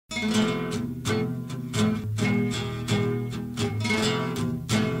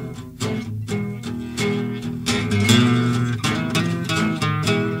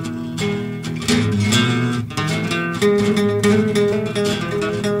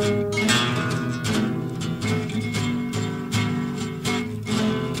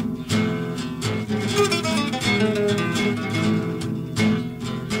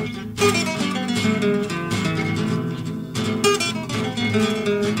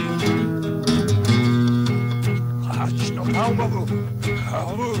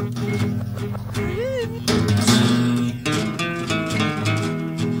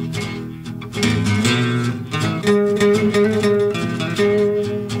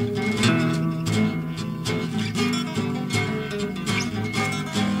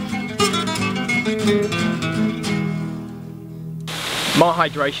My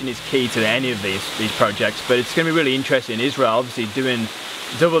hydration is key to any of these projects, but it's going to be really interesting. In Israel, obviously doing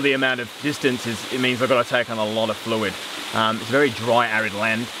double the amount of distance, it means I've got to take on a lot of fluid. It's a very dry, arid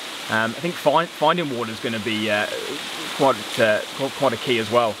land. I think finding water is going to be quite a key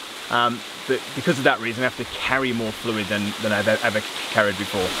as well. But because of that reason, I have to carry more fluid than I've ever carried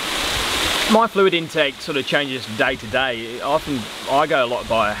before. My fluid intake sort of changes day to day. Often I go a lot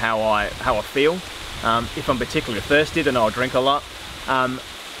by how I feel. If I'm particularly thirsty, then I'll drink a lot.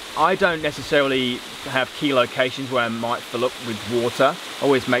 I don't necessarily have key locations where I might fill up with water. I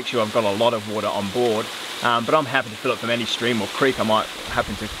always make sure I've got a lot of water on board, but I'm happy to fill up from any stream or creek I might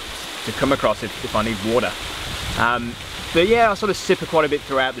happen to come across if I need water. But yeah, I sort of sip quite a bit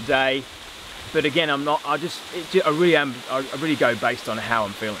throughout the day. But again, I really go based on how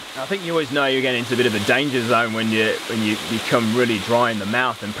I'm feeling. I think you always know you're getting into a bit of a danger zone when you become really dry in the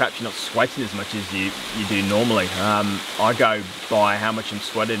mouth and perhaps you're not sweating as much as you do normally. I go by how much I'm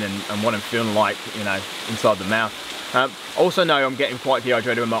sweating and what I'm feeling like, you know, inside the mouth. Also know I'm getting quite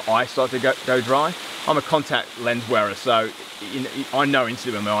dehydrated when my eyes start to go dry. I'm a contact lens wearer, so I know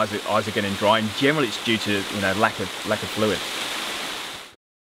instantly when my eyes are getting dry, and generally it's due to, you know, lack of fluid.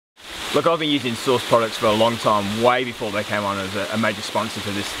 Look, I've been using Source products for a long time, way before they came on as a major sponsor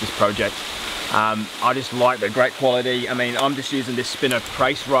to this project. I just like their great quality. I mean, I'm just using this Spinner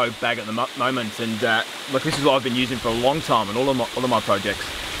Trace Robe bag at the moment, and look, this is what I've been using for a long time on all of my projects.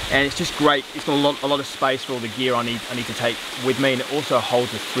 And it's just great. It's got a lot of space for all the gear I need to take with me, and it also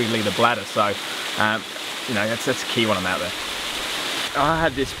holds a 3-litre bladder. So, you know, that's a key when I'm out there. I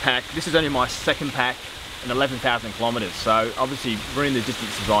had this pack. This is only my second pack in 11,000 kilometers. So obviously, running the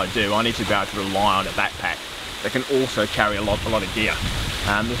distances I do, I need to be able to rely on a backpack that can also carry a lot of gear.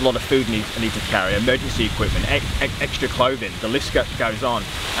 There's a lot of food I need to carry, emergency equipment, extra clothing. The list goes on.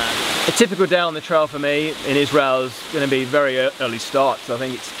 A typical day on the trail for me in Israel is going to be very early start. So I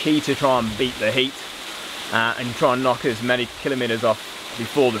think it's key to try and beat the heat and try and knock as many kilometers off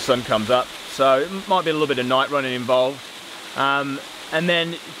before the sun comes up. So it might be a little bit of night running involved. And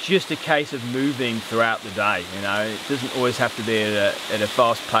then just a case of moving throughout the day. You know, it doesn't always have to be at a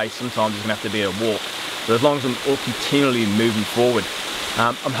fast pace. Sometimes it's going to have to be a walk. But as long as I'm all continually moving forward,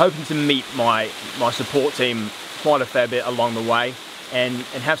 I'm hoping to meet my support team quite a fair bit along the way, and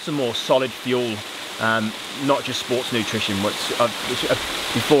have some more solid fuel, not just sports nutrition, which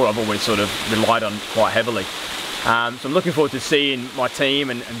before I've always sort of relied on quite heavily. So I'm looking forward to seeing my team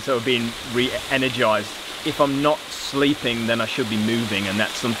and sort of being re-energized. If I'm not sleeping, then I should be moving, and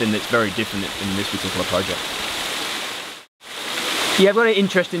that's something that's very different in this particular project. Yeah, I've got an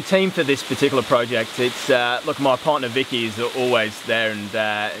interesting team for this particular project. It's look, my partner Vicky is always there,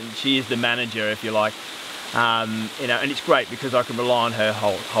 and she is the manager, if you like. You know, and it's great because I can rely on her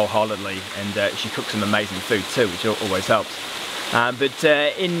wholeheartedly, and she cooks some amazing food too, which always helps. But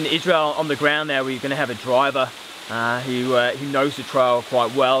in Israel, on the ground there, we're going to have a driver who knows the trail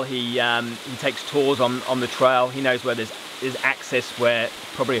quite well. He takes tours on the trail. He knows where there's access, where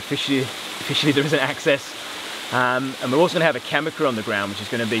probably officially there isn't access. And we're also going to have a camera crew on the ground, which is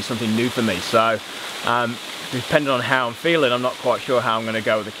going to be something new for me. So depending on how I'm feeling, I'm not quite sure how I'm going to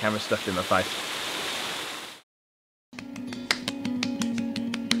go with the camera stuffed in my face.